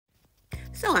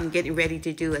So I'm getting ready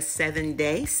to do a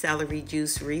 7-day celery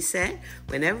juice reset.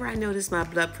 Whenever I notice my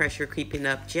blood pressure creeping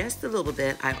up just a little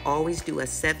bit, I always do a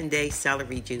 7-day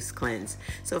celery juice cleanse.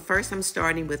 So first I'm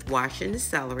starting with washing the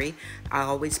celery. I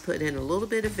always put in a little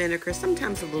bit of vinegar,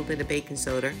 sometimes a little bit of baking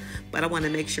soda, but I want to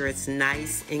make sure it's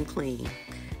nice and clean.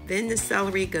 Then the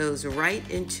celery goes right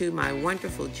into my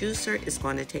wonderful juicer. It's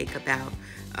going to take about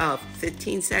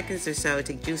 15 seconds or so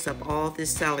to juice up all this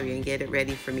celery and get it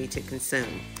ready for me to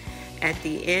consume. At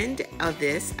the end of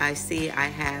this, I see I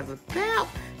have about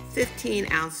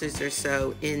 15 ounces or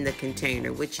so in the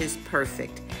container, which is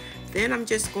perfect. Then I'm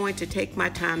just going to take my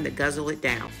time to guzzle it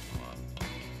down.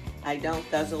 I don't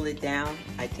guzzle it down.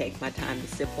 I take my time to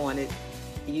sip on it.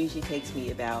 It usually takes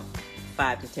me about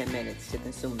 5 to 10 minutes to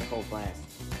consume the whole glass.